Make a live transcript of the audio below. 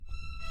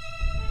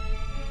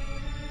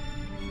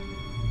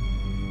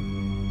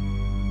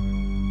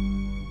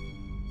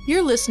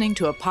You're listening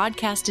to a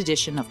podcast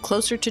edition of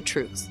Closer to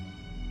Truth.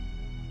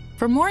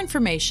 For more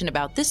information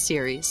about this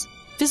series,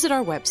 visit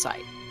our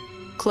website,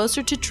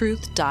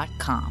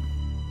 closertotruth.com.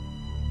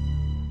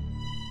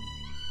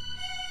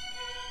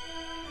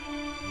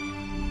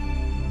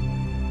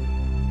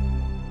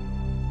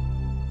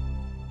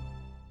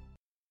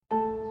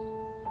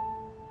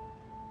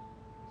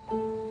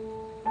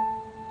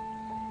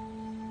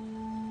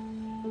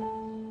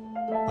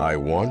 I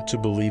want to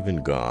believe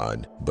in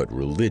God, but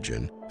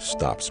religion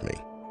stops me.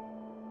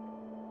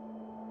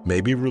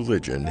 Maybe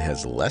religion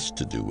has less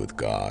to do with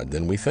God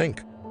than we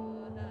think.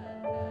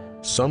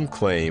 Some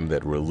claim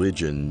that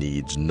religion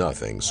needs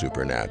nothing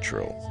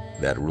supernatural,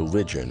 that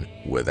religion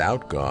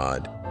without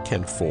God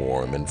can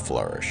form and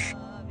flourish.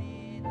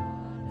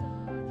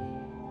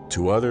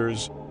 To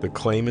others, the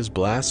claim is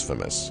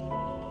blasphemous.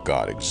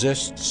 God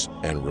exists,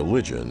 and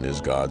religion is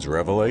God's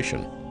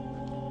revelation.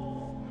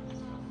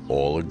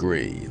 All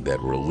agree that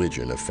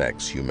religion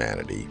affects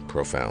humanity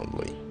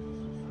profoundly.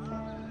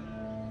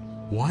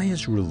 Why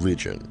is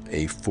religion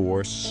a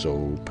force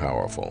so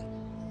powerful?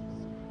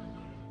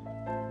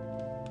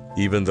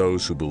 Even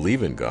those who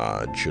believe in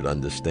God should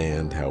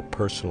understand how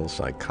personal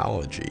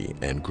psychology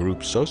and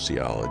group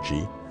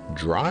sociology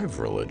drive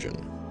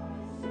religion.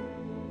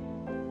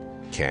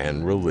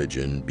 Can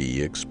religion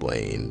be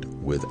explained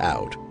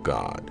without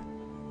God?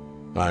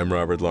 I'm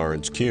Robert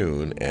Lawrence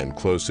Kuhn, and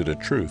Closer to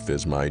Truth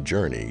is my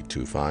journey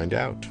to find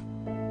out.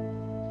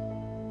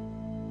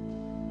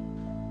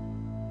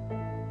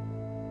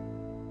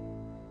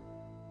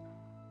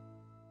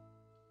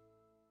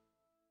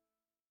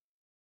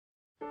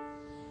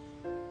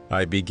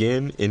 I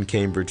begin in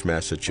Cambridge,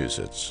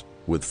 Massachusetts,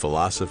 with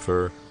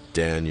philosopher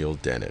Daniel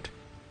Dennett,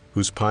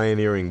 whose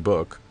pioneering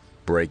book,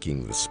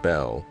 Breaking the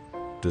Spell,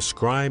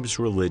 describes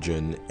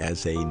religion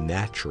as a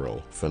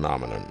natural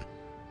phenomenon.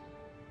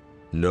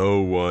 No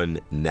one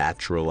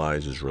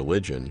naturalizes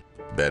religion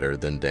better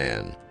than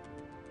Dan.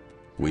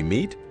 We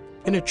meet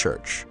in a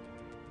church.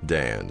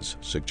 Dan's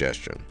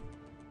suggestion.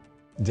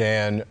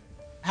 Dan,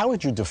 how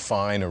would you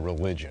define a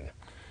religion?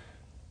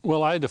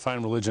 Well, I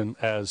define religion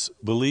as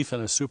belief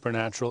in a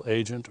supernatural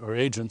agent or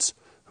agents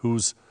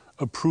whose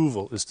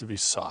approval is to be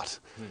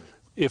sought.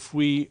 If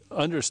we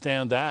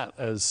understand that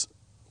as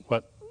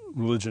what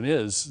religion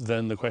is,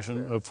 then the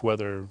question of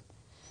whether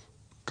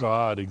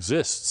God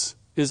exists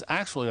is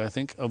actually, I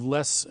think, of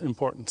less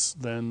importance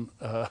than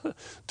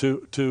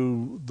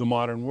to the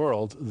modern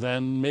world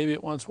than maybe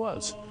it once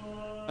was.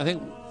 I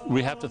think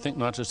we have to think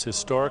not just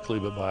historically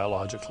but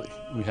biologically.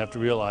 We have to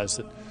realize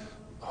that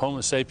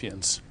Homo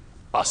sapiens,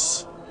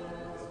 us,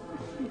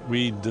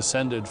 we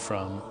descended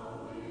from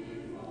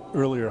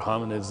earlier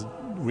hominids.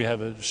 We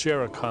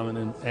share a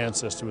common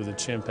ancestor with a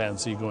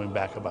chimpanzee going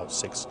back about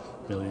 6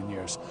 million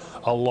years.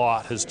 A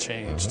lot has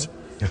changed.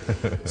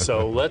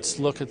 So let's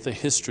look at the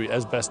history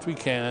as best we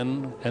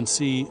can and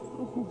see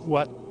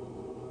what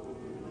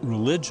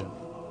religion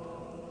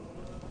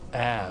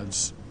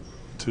adds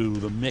to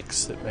the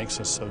mix that makes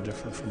us so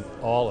different from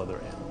all other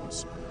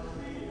animals.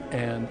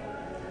 And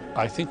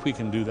I think we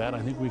can do that.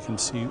 I think we can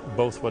see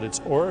both what its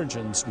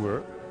origins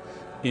were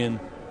in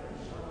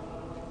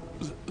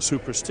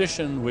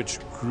superstition, which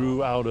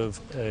grew out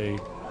of an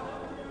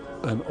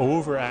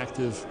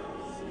overactive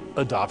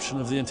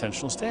adoption of the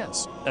intentional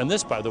stance. And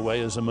this, by the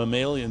way, is a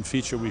mammalian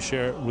feature we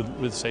share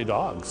with say,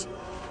 dogs.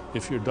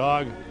 If your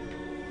dog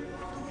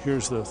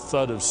hears the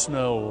thud of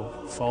snow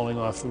falling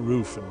off the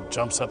roof and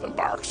jumps up and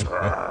barks,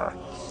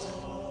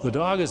 the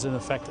dog is in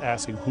effect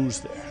asking who's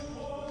there.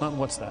 Not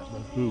what's that,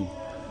 but who.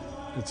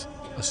 It's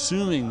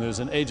assuming there's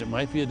an agent,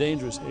 might be a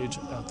dangerous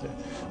agent out there.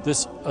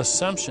 This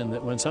assumption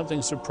that when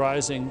something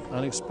surprising,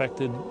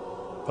 unexpected,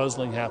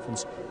 puzzling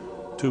happens,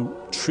 to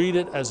treat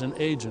it as an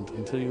agent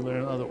until you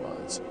learn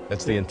otherwise.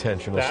 That's the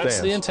intentional stance.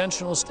 That's the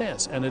intentional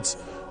stance, and it's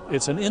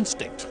an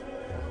instinct,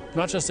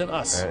 not just in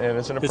us. And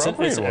it's an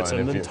appropriate one. It's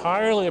an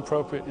entirely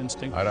appropriate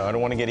instinct. I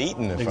don't want to get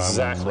eaten if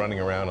I'm running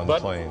around on the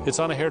plane. But it's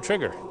on a hair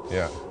trigger.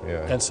 Yeah.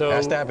 And so it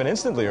has to happen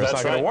instantly or it's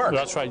not going to work.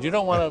 That's right. You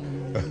don't want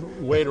to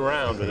wait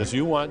around with this.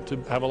 You want to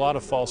have a lot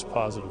of false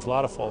positives, a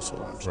lot of false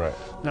alarms. Right.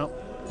 Now,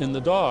 in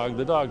the dog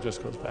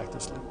just goes back to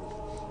sleep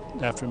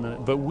after a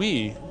minute. But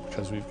we,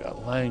 because we've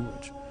got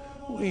language,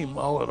 we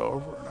mull it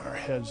over in our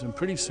heads, and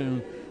pretty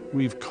soon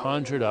we've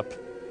conjured up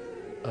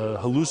a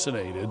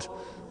hallucinated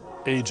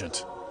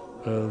agent,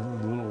 a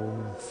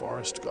little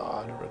forest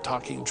god or a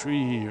talking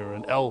tree or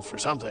an elf or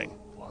something.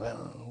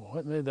 Well,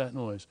 what made that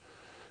noise?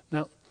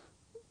 Now,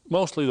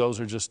 mostly those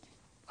are just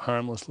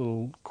harmless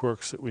little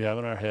quirks that we have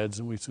in our heads,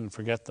 and we soon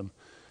forget them.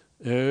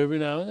 Every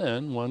now and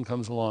then one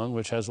comes along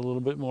which has a little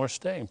bit more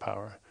staying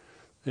power.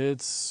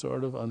 It's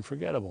sort of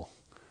unforgettable.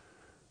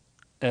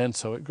 And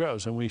so it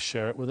grows, and we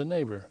share it with a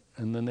neighbor.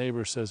 And the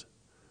neighbor says,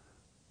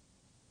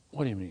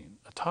 "What do you mean,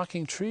 a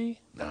talking tree?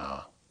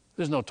 No,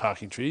 there's no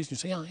talking trees." You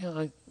say, "Yeah,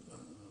 I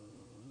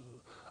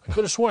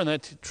could have sworn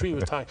that tree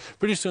was talking."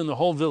 Pretty soon the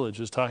whole village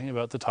is talking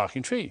about the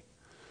talking tree.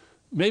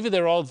 Maybe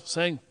they're all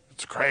saying,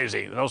 It's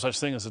crazy. No such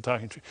thing as a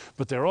talking tree.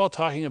 But they're all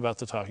talking about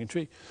the talking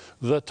tree.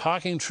 The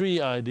talking tree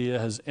idea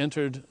has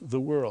entered the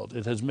world.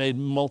 It has made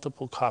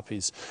multiple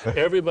copies.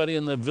 Everybody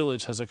in the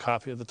village has a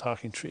copy of the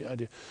talking tree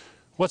idea.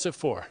 What's it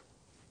for?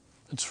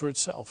 It's for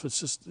itself.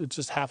 It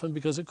just happened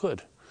because it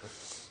could.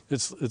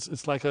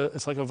 It's like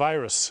a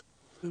virus.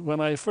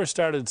 When I first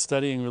started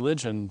studying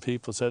religion,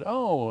 people said,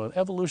 "Oh, an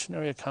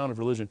evolutionary account of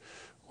religion.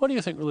 What do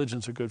you think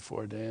religions are good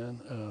for,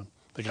 Dan?"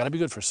 They got to be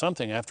good for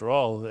something. After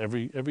all,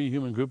 every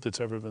human group that's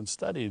ever been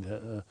studied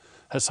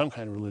has some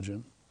kind of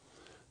religion.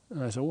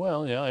 And I said,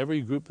 well, yeah,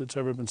 every group that's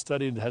ever been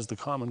studied has the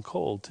common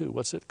cold, too.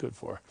 What's it good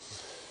for?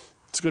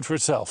 It's good for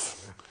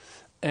itself.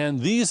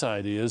 And these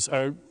ideas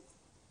are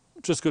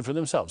just good for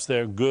themselves.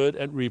 They're good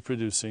at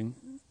reproducing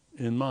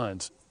in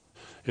minds.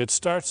 It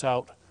starts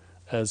out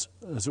as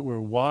it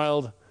were,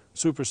 wild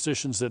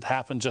superstitions that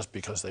happen just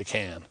because they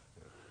can.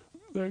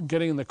 They're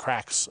getting in the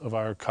cracks of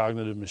our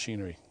cognitive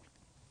machinery.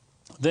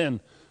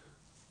 Then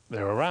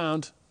they're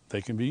around,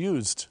 they can be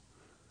used.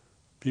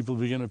 People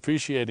begin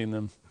appreciating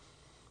them.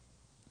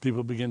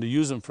 People begin to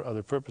use them for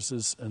other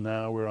purposes, and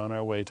now we're on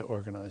our way to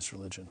organized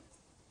religion.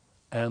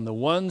 And the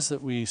ones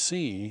that we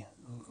see,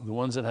 the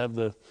ones that have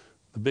the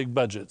big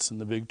budgets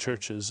and the big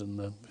churches and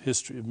the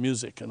history of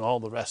music and all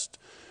the rest,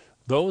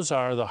 those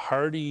are the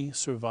hardy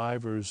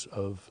survivors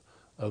of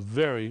a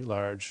very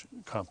large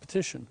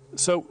competition.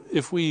 So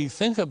if we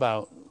think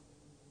about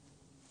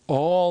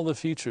all the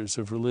features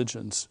of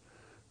religions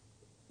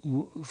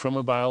from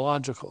a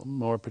biological,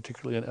 more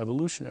particularly an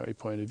evolutionary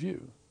point of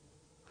view,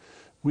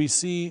 we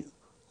see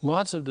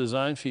lots of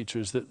design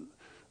features that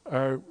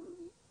are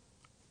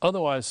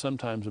otherwise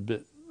sometimes a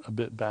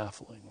bit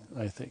baffling,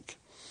 I think.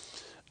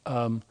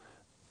 And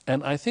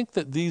I think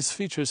that these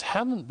features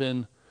haven't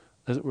been,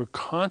 as it were,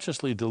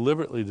 consciously,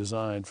 deliberately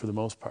designed for the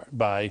most part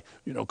by,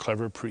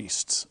 clever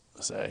priests,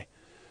 say.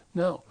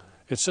 No,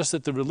 it's just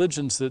that the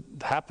religions that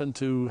happen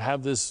to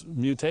have this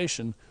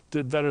mutation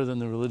did better than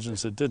the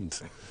religions that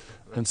didn't.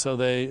 And so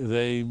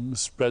they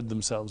spread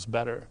themselves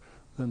better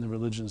than the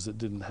religions that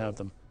didn't have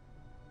them.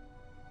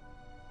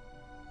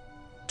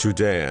 To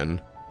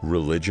Dan,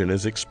 religion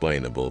is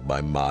explainable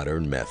by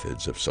modern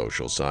methods of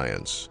social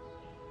science.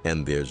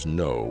 And there's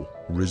no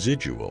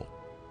residual,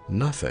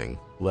 nothing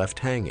left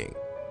hanging.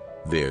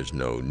 There's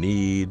no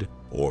need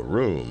or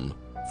room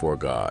for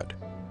God.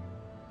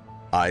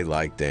 I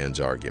like Dan's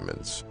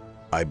arguments.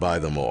 I buy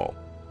them all.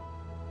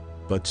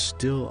 But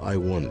still I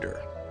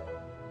wonder,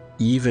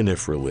 even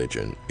if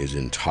religion is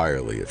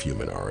entirely of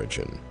human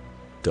origin,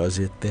 does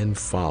it then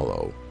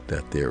follow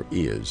that there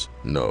is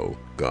no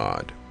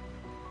God?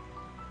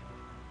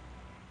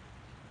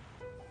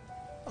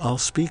 I'll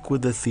speak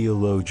with a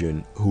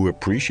theologian who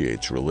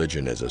appreciates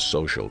religion as a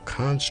social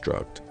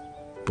construct,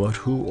 but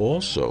who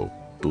also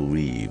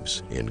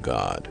believes in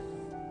God.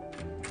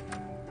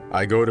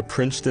 I go to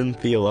Princeton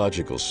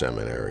Theological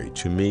Seminary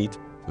to meet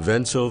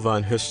Wenzel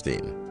van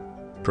Hustien,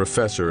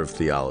 professor of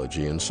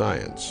theology and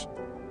science,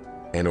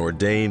 an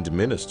ordained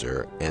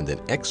minister and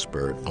an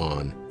expert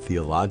on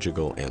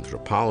theological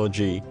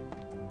anthropology.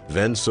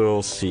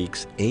 Wenzel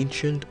seeks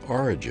ancient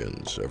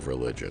origins of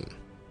religion.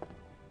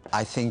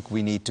 I think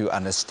we need to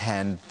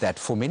understand that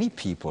for many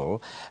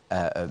people,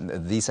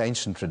 these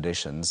ancient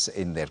traditions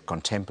in their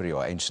contemporary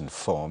or ancient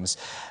forms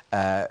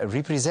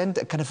represent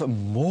a kind of a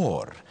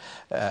more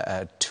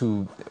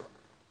to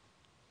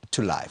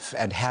life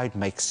and how it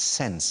makes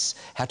sense,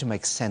 how to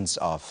make sense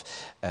of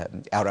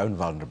our own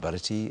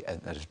vulnerability and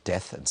of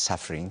death and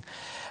suffering.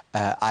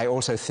 I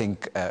also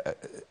think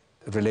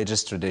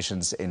religious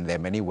traditions in their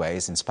many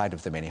ways, in spite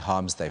of the many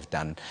harms they've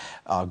done,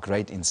 are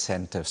great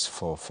incentives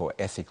for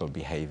ethical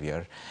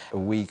behavior.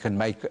 We can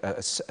make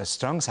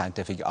strong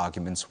scientific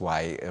arguments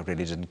why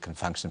religion can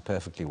function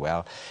perfectly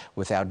well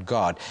without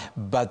God.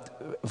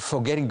 But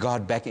for getting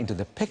God back into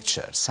the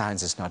picture,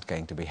 science is not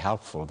going to be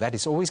helpful. That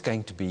is always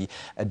going to be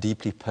a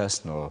deeply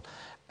personal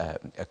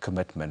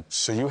commitment.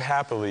 So you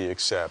happily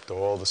accept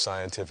all the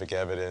scientific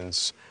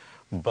evidence,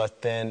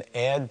 but then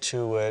add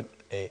to it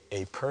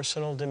a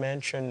personal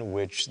dimension,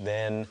 which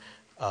then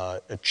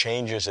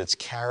changes its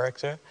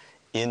character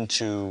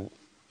into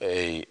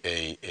a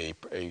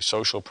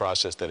social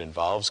process that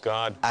involves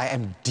God. I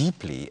am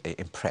deeply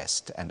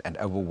impressed and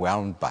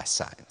overwhelmed by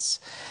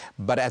science.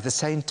 But at the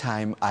same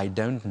time, I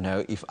don't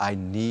know if I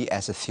need,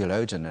 as a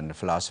theologian and a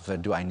philosopher,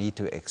 do I need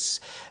to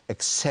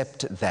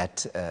accept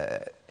that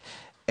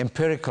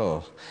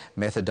empirical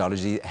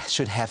methodology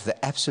should have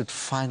the absolute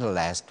final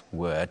last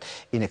word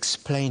in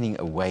explaining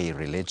away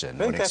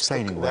religion or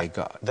explaining away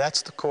God.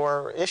 That's the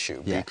core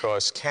issue,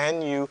 because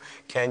can you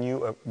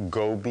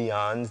go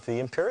beyond the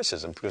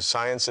empiricism? Because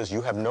science says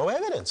you have no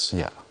evidence.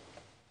 Yeah,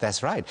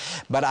 that's right.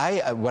 But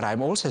what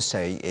I'm also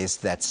saying is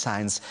that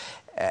science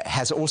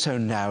has also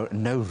now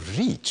no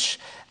reach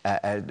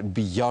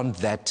beyond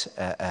that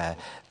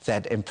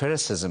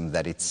empiricism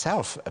that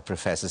itself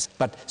professes,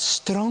 but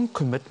strong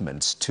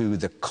commitments to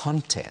the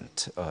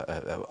content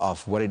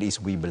of what it is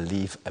we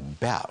believe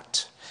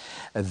about.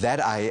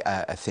 That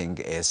I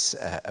think is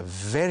a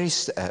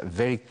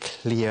very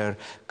clear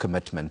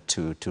commitment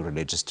to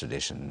religious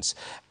traditions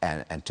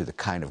and to the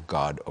kind of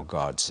God or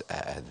gods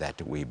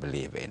that we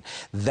believe in.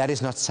 That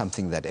is not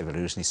something that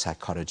evolutionary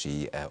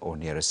psychology or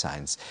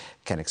neuroscience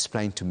can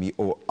explain to me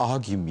or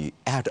argue me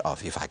out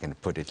of, if I can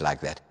put it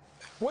like that.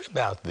 What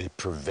about the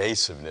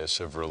pervasiveness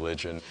of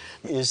religion?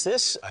 Is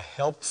this a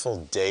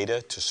helpful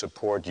data to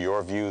support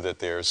your view that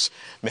there's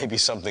maybe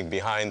something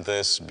behind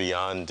this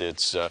beyond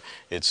its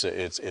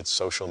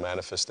social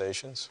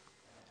manifestations?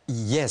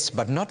 Yes,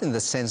 but not in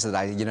the sense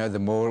that the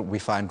more we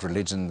find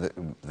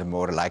religion, the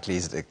more likely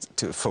is it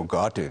for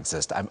God to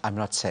exist. I'm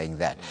not saying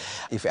that.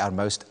 If our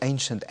most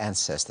ancient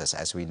ancestors,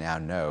 as we now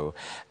know,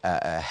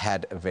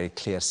 had a very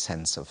clear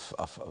sense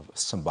of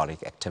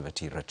symbolic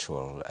activity,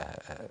 ritual,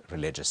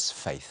 religious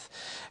faith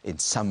in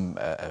some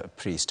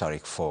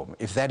prehistoric form,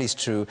 if that is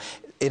true,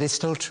 it is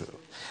still true.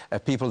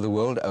 People the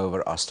world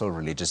over are still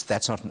religious.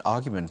 That's not an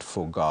argument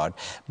for God,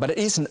 but it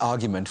is an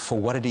argument for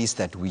what it is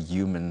that we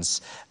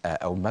humans,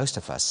 or most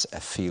of us,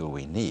 feel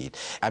we need.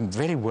 I'm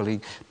very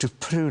willing to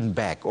prune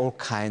back all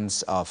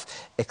kinds of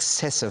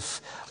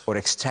excessive or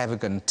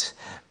extravagant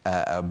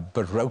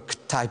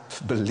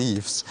Baroque-type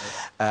beliefs,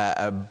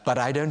 but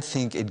I don't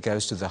think it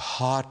goes to the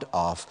heart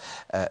of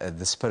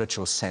the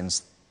spiritual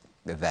sense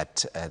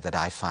that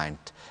I find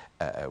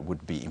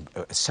would be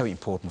so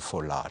important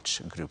for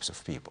large groups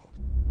of people.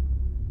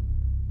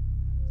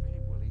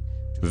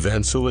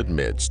 Wenzel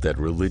admits that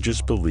religious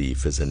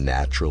belief is a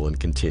natural and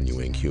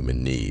continuing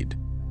human need.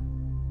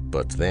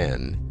 But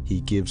then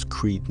he gives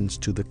credence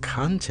to the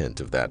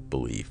content of that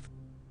belief,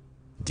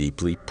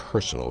 deeply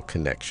personal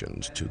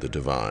connections to the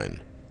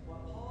divine.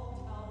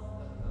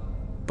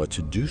 But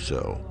to do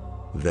so,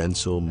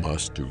 Wenzel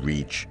must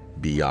reach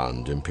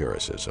beyond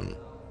empiricism,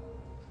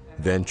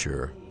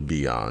 venture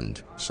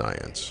beyond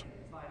science.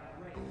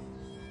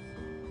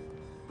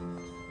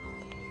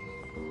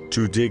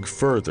 To dig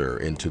further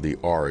into the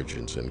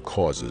origins and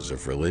causes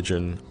of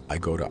religion, I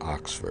go to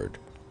Oxford,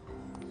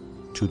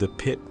 to the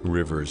Pitt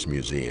Rivers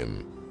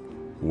Museum,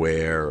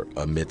 where,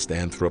 amidst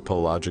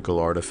anthropological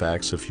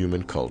artifacts of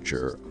human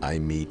culture, I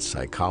meet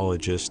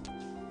psychologist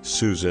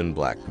Susan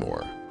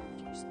Blackmore.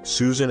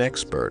 Susan,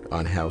 expert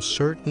on how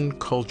certain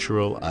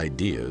cultural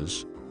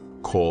ideas,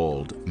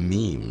 called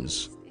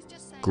memes,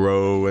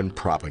 grow and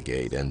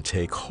propagate and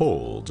take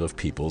hold of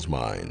people's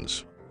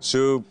minds.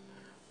 Sue,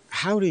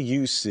 how do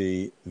you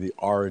see the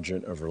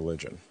origin of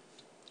religion?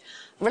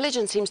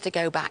 Religion seems to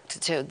go back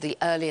to the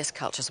earliest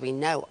cultures we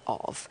know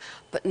of,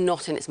 but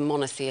not in its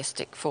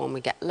monotheistic form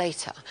we get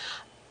later.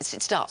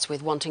 It starts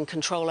with wanting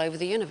control over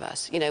the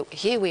universe. You know,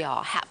 here we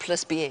are,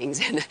 hapless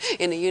beings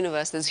in a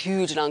universe that's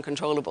huge and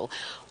uncontrollable.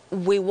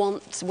 We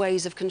want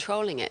ways of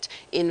controlling it,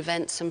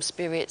 invent some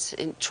spirits,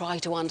 try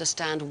to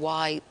understand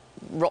why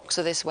rocks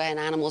are this way and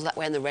animals that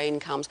way and the rain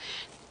comes.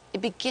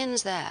 It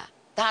begins there.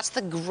 That's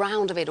the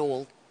ground of it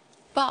all.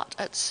 But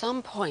at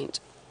some point,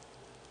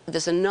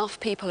 there's enough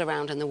people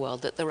around in the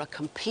world that there are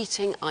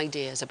competing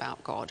ideas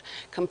about God,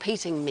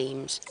 competing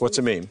memes. What's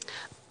a meme?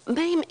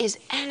 Meme is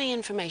any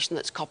information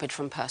that's copied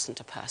from person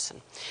to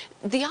person.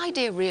 The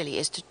idea really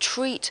is to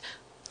treat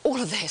all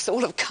of this,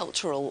 all of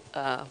cultural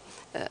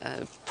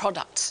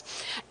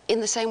products, in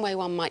the same way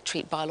one might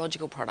treat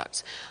biological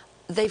products.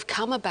 They've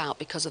come about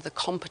because of the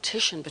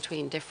competition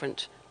between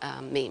different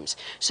memes.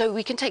 So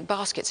we can take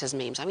baskets as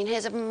memes. I mean,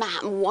 here's a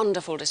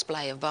wonderful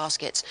display of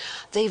baskets.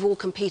 They've all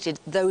competed.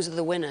 Those are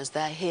the winners.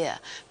 They're here.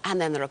 And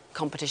then there are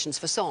competitions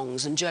for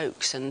songs and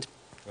jokes and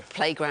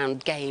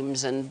playground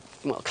games and,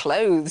 well,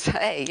 clothes.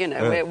 Hey, you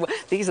know,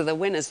 these are the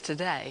winners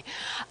today.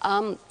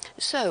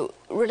 So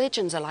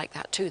religions are like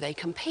that too. They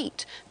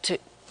compete to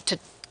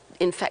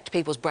infect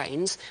people's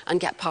brains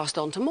and get passed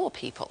on to more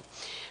people.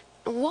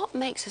 What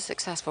makes a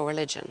successful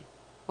religion?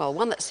 Well,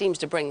 one that seems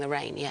to bring the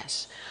rain,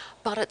 yes.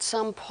 But at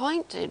some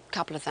point, a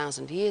couple of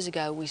thousand years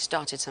ago, we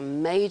started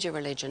some major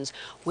religions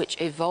which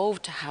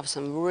evolved to have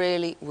some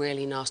really,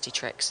 really nasty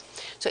tricks.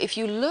 So if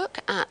you look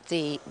at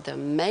the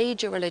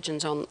major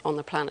religions on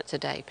the planet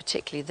today,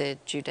 particularly the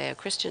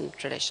Judeo-Christian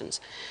traditions,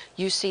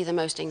 you see the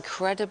most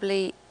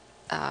incredibly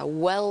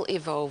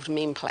well-evolved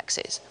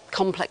memeplexes,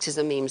 complexes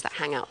of memes that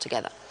hang out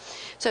together.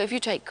 So if you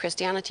take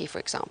Christianity, for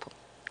example,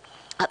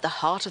 at the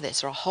heart of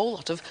this are a whole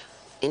lot of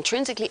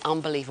intrinsically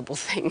unbelievable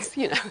things,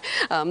 you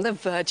know, the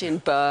virgin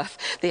birth,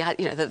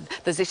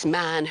 there's this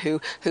man who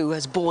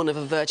was born of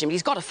a virgin, but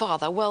he's got a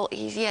father. Well,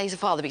 he's a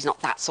father, but he's not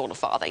that sort of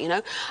father, you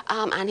know,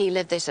 and he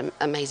lived this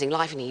amazing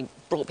life, and he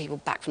brought people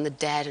back from the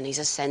dead, and he's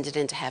ascended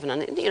into heaven,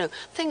 and, you know,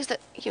 things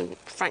that, you know,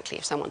 frankly,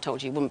 if someone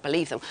told you, you wouldn't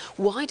believe them.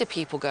 Why do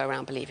people go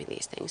around believing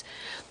these things?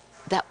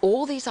 That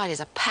all these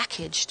ideas are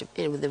packaged,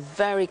 you know, with a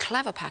very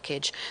clever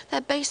package. They're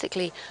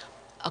basically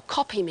a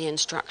copy me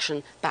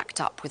instruction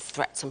backed up with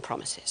threats and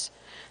promises.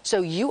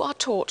 So you are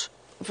taught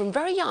from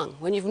very young,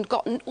 when you've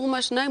got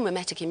almost no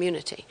mimetic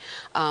immunity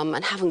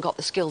and haven't got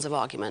the skills of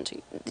argument,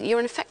 you're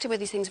infected with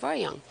these things very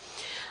young.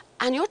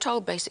 And you're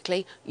told,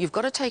 basically, you've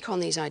got to take on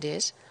these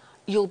ideas.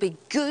 You'll be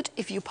good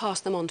if you pass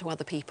them on to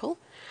other people.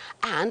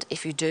 And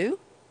if you do,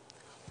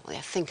 well,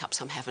 yeah, think up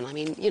some heaven. I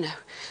mean, you know,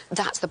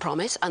 that's the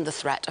promise and the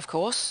threat, of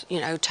course, you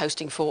know,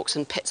 toasting forks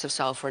and pits of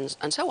sulphur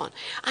and so on.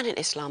 And in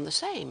Islam, the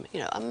same. You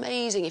know,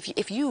 amazing.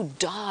 If you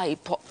die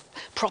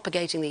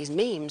propagating these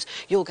memes,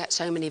 you'll get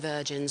so many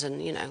virgins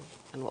and, you know,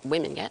 and what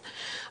women get.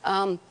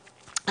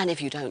 And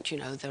if you don't, you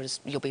know,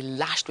 you'll be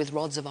lashed with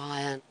rods of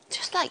iron.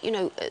 Just like, you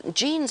know,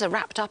 genes are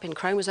wrapped up in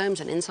chromosomes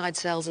and inside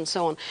cells and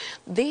so on.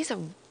 These are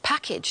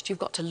packaged. You've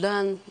got to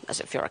learn, as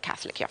if you're a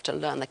Catholic, you have to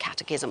learn the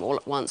catechism all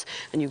at once,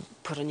 and you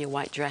put on your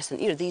white dress. And,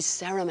 you know, these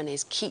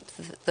ceremonies keep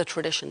the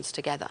traditions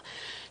together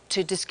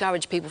to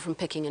discourage people from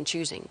picking and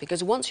choosing.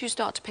 Because once you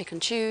start to pick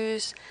and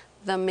choose,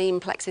 the meme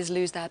plexes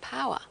lose their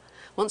power.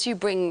 Once you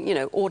bring, you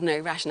know,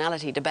 ordinary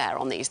rationality to bear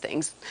on these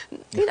things,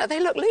 you know,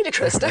 they look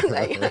ludicrous, don't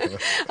they?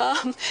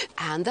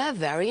 And they're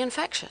very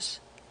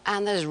infectious.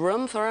 And there's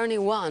room for only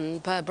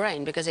one per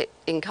brain because it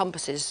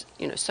encompasses,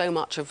 you know, so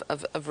much of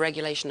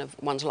regulation of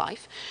one's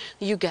life.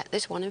 You get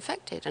this one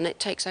infected, and it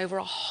takes over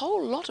a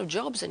whole lot of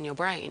jobs in your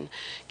brain,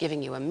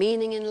 giving you a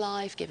meaning in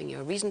life, giving you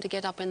a reason to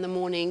get up in the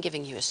morning,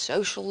 giving you a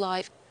social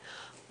life.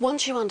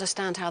 Once you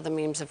understand how the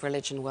memes of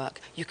religion work,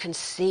 you can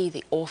see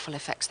the awful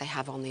effects they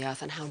have on the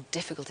earth and how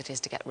difficult it is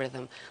to get rid of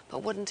them.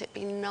 But wouldn't it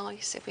be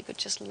nice if we could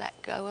just let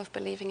go of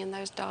believing in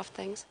those daft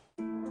things?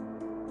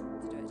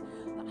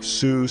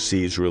 Sue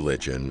sees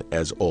religion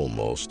as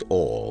almost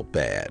all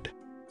bad,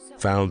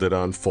 founded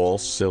on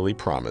false, silly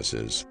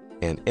promises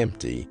and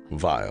empty,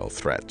 vile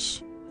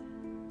threats.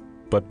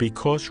 But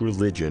because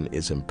religion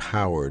is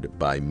empowered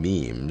by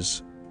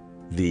memes,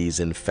 these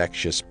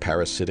infectious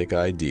parasitic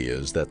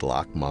ideas that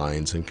lock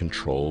minds and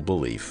control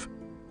belief,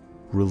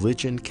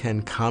 religion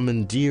can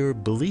commandeer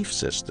belief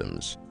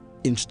systems,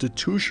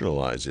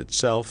 institutionalize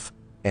itself,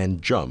 and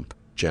jump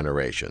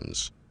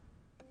generations.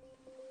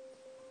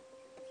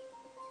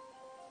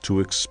 To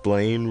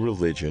explain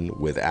religion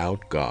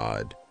without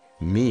God,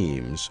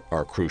 memes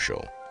are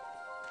crucial.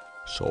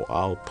 So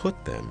I'll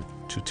put them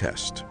to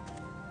test.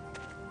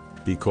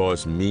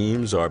 Because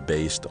memes are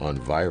based on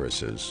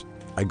viruses,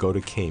 I go to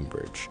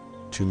Cambridge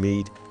to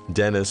meet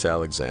Dennis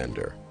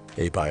Alexander,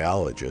 a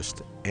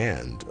biologist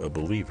and a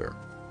believer.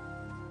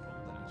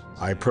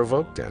 I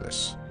provoke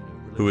Dennis,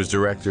 who is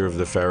director of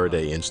the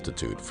Faraday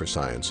Institute for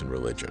Science and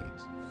Religion.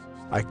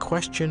 I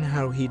question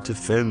how he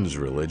defends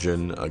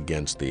religion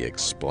against the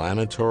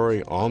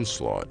explanatory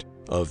onslaught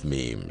of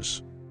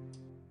memes.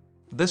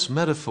 This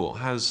metaphor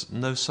has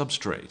no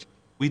substrate.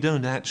 We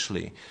don't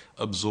actually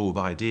absorb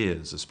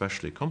ideas,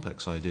 especially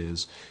complex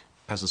ideas,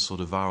 as a sort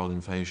of viral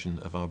invasion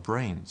of our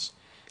brains.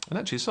 And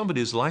actually,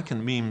 somebody has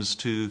likened memes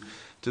to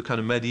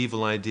kind of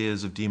medieval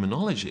ideas of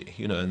demonology.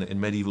 You know, in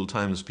medieval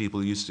times,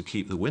 people used to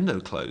keep the window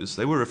closed.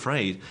 They were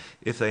afraid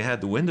if they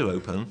had the window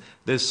open,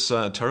 this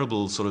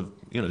terrible sort of,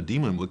 you know,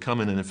 demon would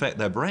come in and infect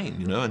their brain,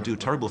 you know, and do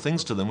terrible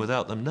things to them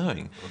without them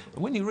knowing.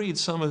 And when you read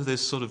some of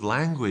this sort of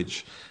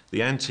language,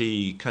 the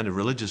anti-kind of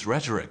religious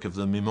rhetoric of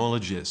the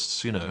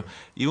memologists, you know,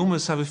 you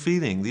almost have a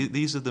feeling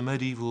these are the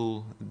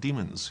medieval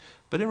demons.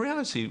 But in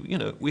reality, you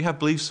know, we have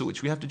beliefs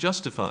which we have to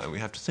justify, we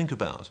have to think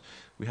about,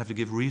 we have to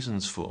give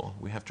reasons for,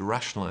 we have to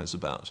rationalize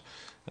about.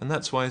 And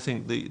that's why I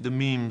think the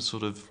meme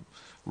sort of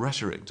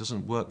rhetoric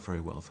doesn't work very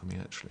well for me,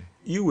 actually.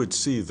 You would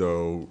see,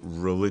 though,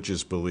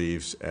 religious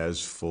beliefs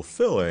as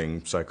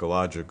fulfilling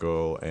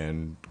psychological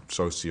and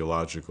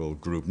sociological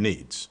group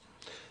needs.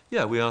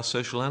 Yeah, we are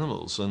social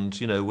animals, and,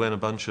 you know, when a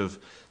bunch of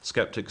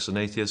skeptics and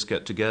atheists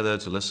get together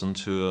to listen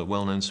to a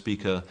well-known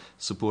speaker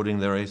supporting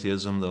their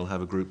atheism, they'll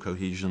have a group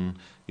cohesion,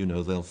 you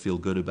know, they'll feel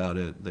good about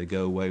it, they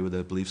go away with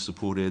their beliefs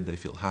supported, they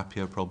feel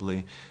happier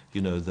probably, you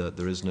know, that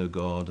there is no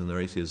God and their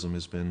atheism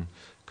has been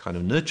kind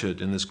of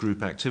nurtured in this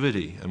group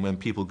activity. And when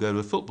people go to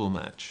a football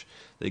match,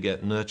 they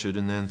get nurtured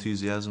in their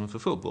enthusiasm for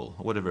football,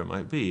 or whatever it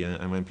might be.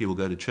 And when people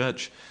go to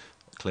church,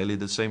 clearly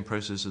the same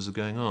processes are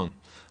going on.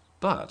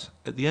 But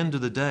at the end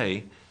of the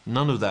day,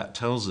 none of that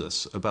tells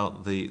us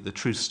about the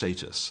truth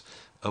status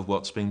of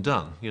what's being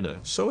done, you know.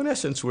 So in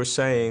essence, we're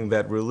saying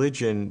that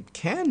religion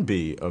can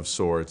be, of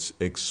sorts,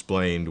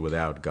 explained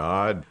without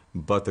God,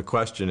 but the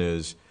question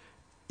is,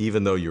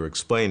 even though you're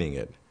explaining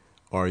it,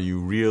 are you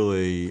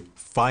really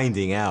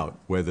finding out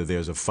whether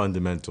there's a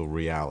fundamental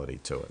reality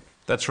to it?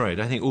 That's right.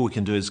 I think all we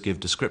can do is give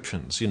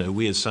descriptions. You know,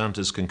 we as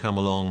scientists can come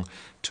along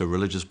to a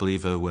religious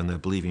believer when they're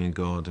believing in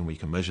God, and we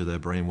can measure their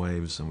brain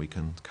waves, and we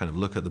can kind of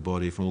look at the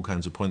body from all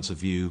kinds of points of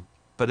view.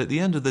 But at the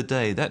end of the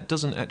day, that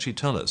doesn't actually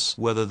tell us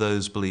whether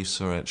those beliefs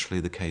are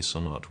actually the case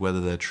or not,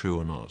 whether they're true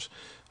or not.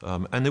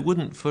 And it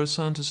wouldn't for a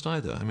scientist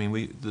either. I mean,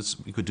 we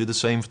could do the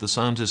same for the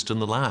scientist in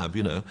the lab,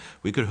 you know.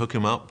 We could hook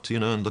him up to, you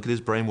know, and look at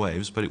his brain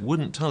waves, but it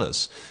wouldn't tell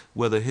us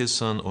whether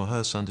his or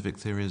her scientific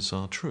theories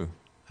are true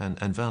and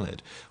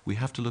valid. We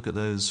have to look at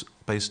those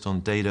based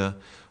on data,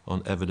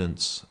 on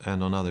evidence,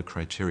 and on other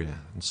criteria.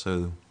 And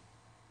so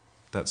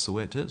that's the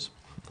way it is.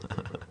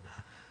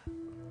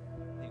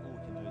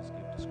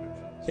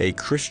 A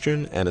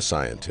Christian and a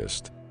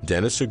scientist,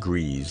 Dennis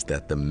agrees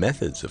that the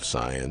methods of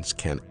science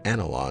can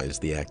analyze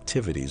the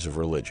activities of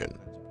religion,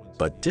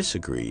 but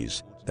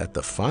disagrees that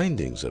the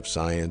findings of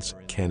science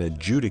can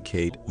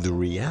adjudicate the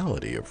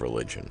reality of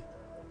religion.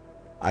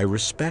 I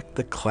respect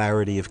the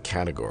clarity of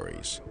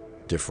categories,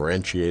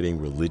 differentiating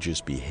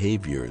religious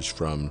behaviors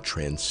from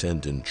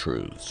transcendent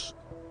truths.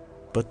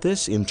 But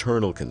this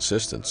internal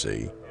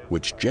consistency,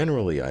 which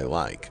generally I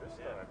like,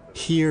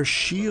 here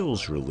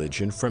shields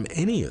religion from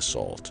any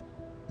assault,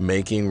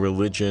 making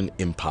religion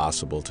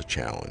impossible to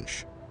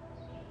challenge.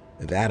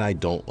 That I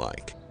don't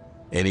like.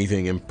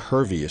 Anything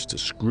impervious to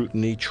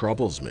scrutiny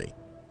troubles me.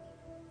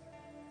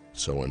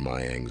 So in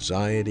my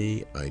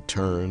anxiety, I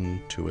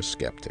turn to a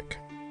skeptic.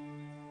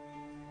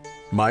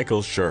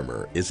 Michael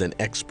Shermer is an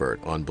expert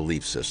on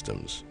belief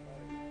systems.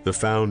 The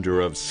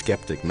founder of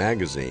Skeptic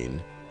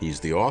Magazine, he's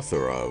the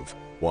author of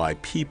Why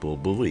People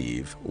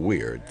Believe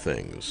Weird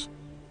Things.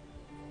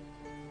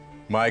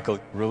 Michael,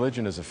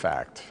 religion is a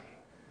fact.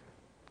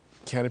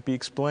 Can it be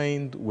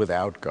explained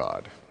without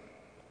God?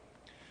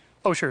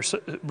 Oh, sure. So,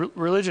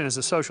 religion as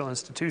a social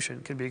institution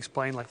can be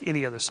explained like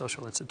any other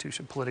social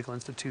institution, political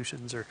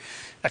institutions or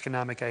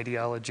economic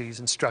ideologies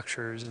and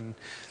structures and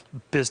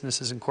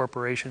businesses and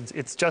corporations.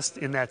 It's just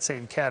in that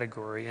same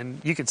category. And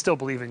you can still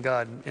believe in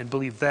God and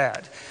believe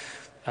that.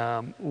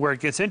 Where it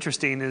gets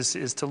interesting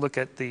is to look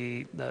at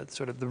the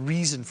sort of the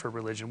reason for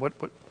religion. What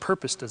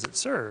purpose does it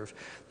serve?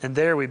 And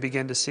there we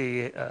begin to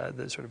see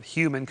the sort of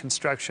human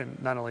construction,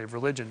 not only of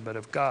religion, but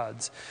of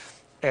God's,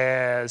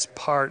 as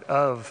part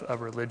of a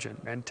religion.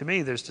 And to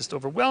me, there's just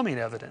overwhelming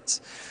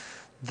evidence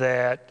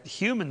that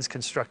humans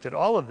constructed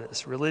all of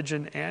this,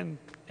 religion and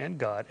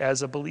God,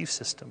 as a belief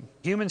system.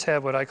 Humans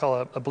have what I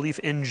call a belief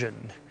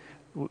engine.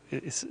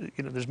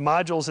 There's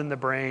modules in the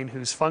brain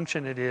whose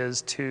function it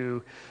is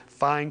to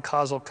find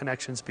causal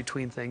connections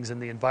between things in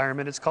the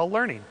environment. It's called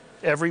learning.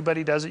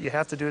 Everybody does it. You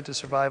have to do it to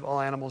survive.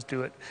 All animals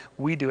do it.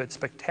 We do it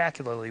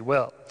spectacularly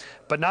well,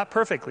 but not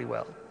perfectly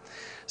well.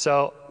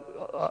 So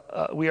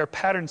we are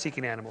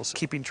pattern-seeking animals,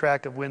 keeping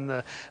track of when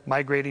the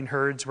migrating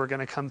herds were going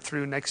to come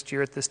through next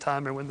year at this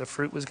time, or when the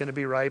fruit was going to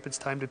be ripe, it's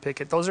time to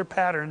pick it. Those are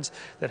patterns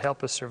that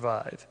help us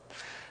survive.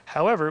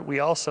 However,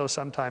 we also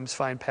sometimes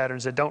find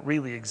patterns that don't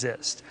really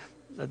exist.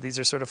 These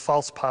are sort of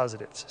false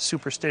positives,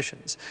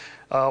 superstitions.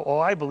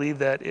 I believe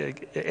that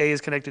A is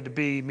connected to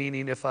B,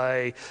 meaning if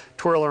I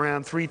twirl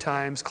around 3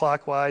 times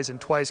clockwise and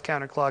twice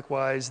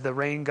counterclockwise, the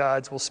rain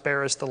gods will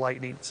spare us the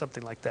lightning,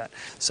 something like that.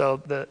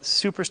 So the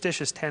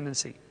superstitious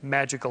tendency,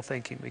 magical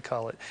thinking we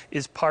call it,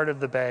 is part of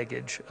the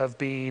baggage of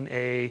being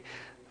a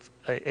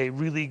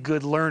really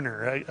good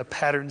learner, a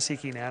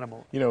pattern-seeking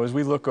animal. You know, as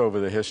we look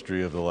over the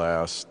history of the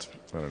last,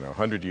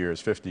 100 years,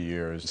 50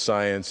 years,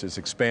 science is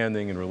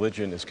expanding and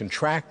religion is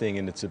contracting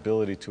in its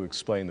ability to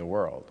explain the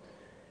world.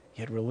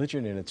 Yet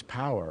religion in its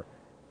power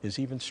is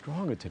even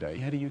stronger today.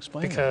 How do you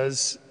explain that?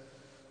 Because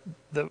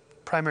the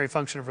primary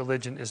function of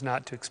religion is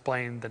not to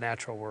explain the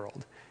natural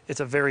world.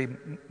 It's a very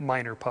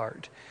minor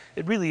part.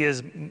 It really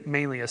is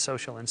mainly a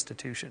social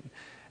institution.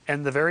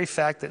 And the very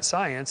fact that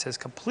science has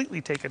completely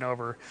taken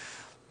over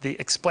the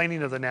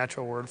explaining of the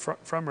natural world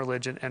from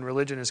religion, and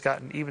religion has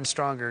gotten even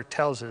stronger,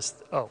 tells us,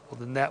 oh, well,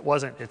 then that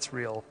wasn't its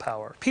real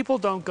power. People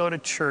don't go to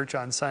church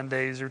on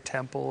Sundays or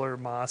temple or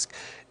mosque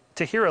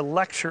to hear a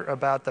lecture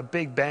about the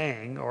Big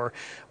Bang, or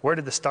where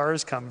did the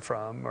stars come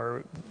from,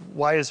 or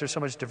why is there so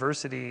much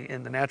diversity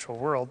in the natural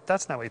world.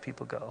 That's not why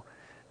people go.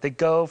 They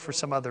go for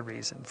some other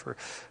reason, for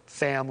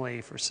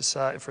family, for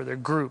society, for their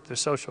group, their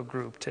social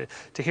group,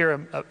 to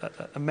hear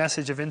a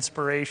message of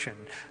inspiration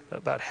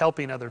about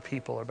helping other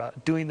people,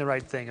 about doing the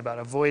right thing, about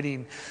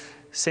avoiding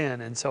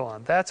sin, and so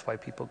on. That's why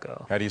people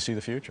go. How do you see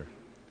the future?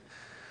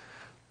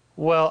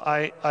 Well,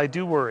 I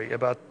do worry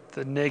about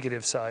the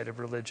negative side of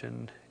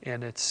religion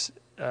and its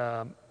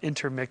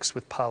intermixed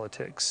with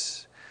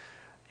politics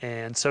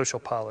and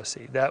social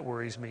policy. That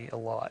worries me a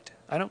lot.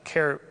 I don't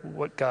care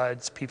what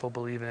gods people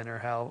believe in or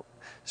how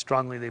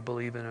strongly they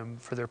believe in them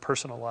for their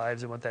personal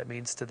lives and what that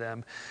means to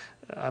them.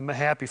 I'm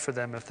happy for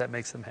them if that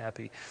makes them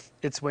happy.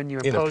 It's when you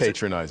impose in a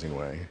patronizing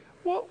way.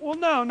 Well,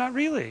 no, not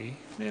really.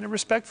 In a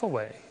respectful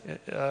way,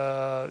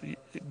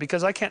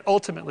 because I can't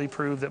ultimately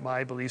prove that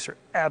my beliefs are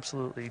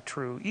absolutely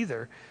true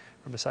either,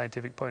 from a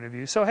scientific point of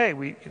view. So hey,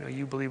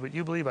 you believe what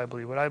you believe, I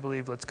believe what I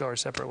believe. Let's go our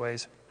separate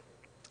ways,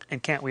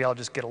 and can't we all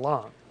just get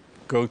along?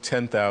 Go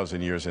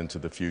 10,000 years into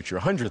the future,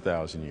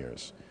 100,000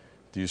 years.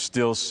 Do you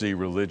still see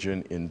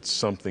religion in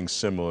something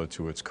similar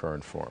to its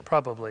current form?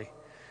 Probably.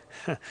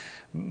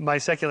 My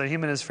secular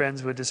humanist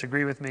friends would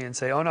disagree with me and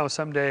say, oh no,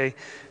 someday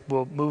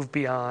we'll move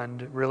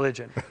beyond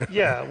religion.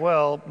 Yeah,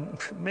 well,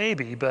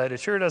 maybe, but it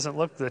sure doesn't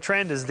look, the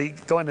trend is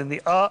going in the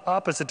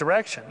opposite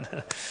direction.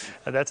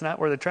 That's not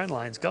where the trend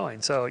line's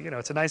going. So,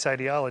 it's a nice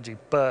ideology,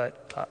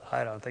 but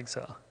I don't think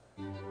so.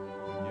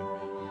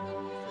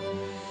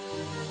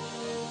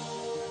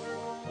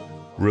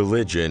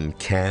 Religion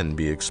can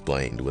be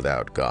explained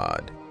without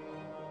God.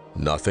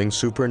 Nothing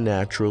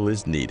supernatural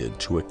is needed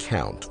to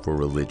account for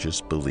religious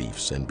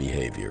beliefs and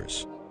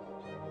behaviors.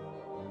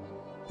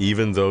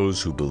 Even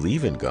those who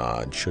believe in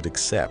God should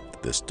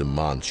accept this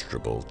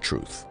demonstrable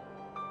truth.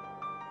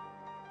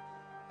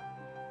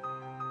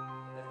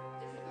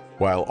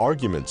 While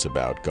arguments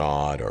about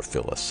God are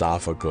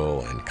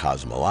philosophical and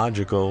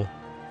cosmological,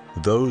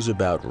 those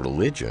about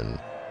religion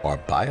are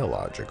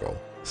biological.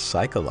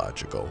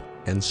 psychological,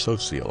 and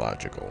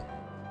sociological.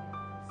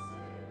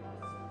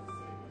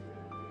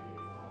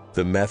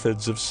 The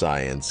methods of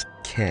science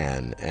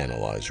can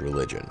analyze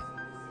religion,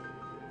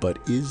 but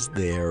is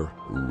there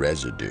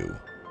residue?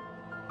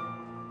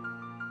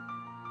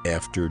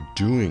 After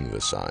doing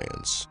the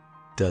science,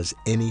 does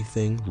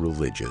anything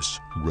religious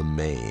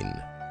remain?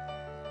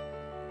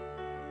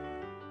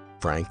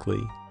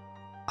 Frankly,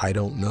 I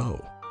don't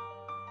know.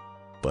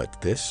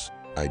 But this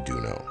I do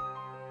know.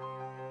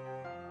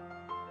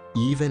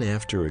 Even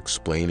after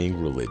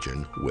explaining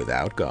religion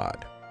without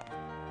God,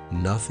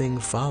 nothing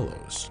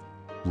follows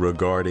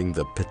regarding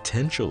the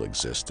potential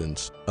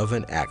existence of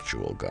an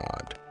actual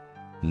God.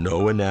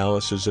 No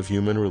analysis of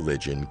human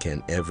religion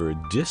can ever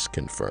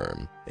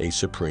disconfirm a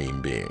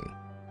supreme being.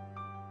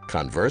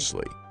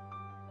 Conversely,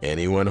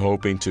 anyone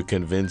hoping to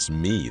convince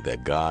me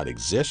that God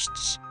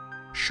exists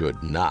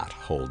should not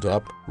hold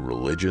up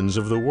religions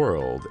of the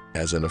world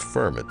as an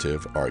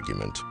affirmative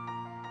argument.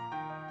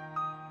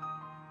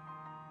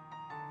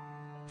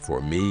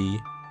 For me,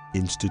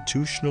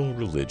 institutional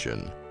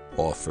religion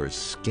offers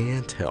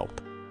scant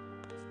help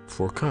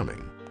for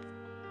coming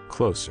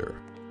closer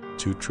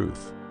to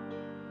truth.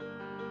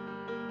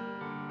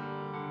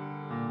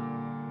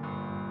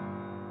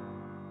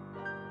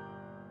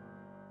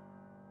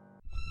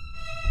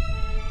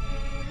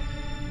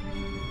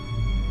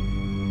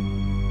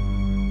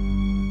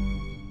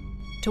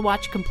 To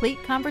watch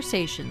complete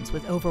conversations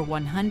with over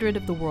 100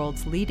 of the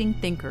world's leading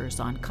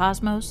thinkers on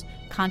cosmos,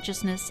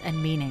 consciousness,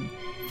 and meaning,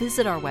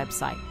 visit our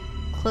website,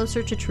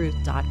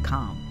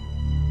 closertotruth.com.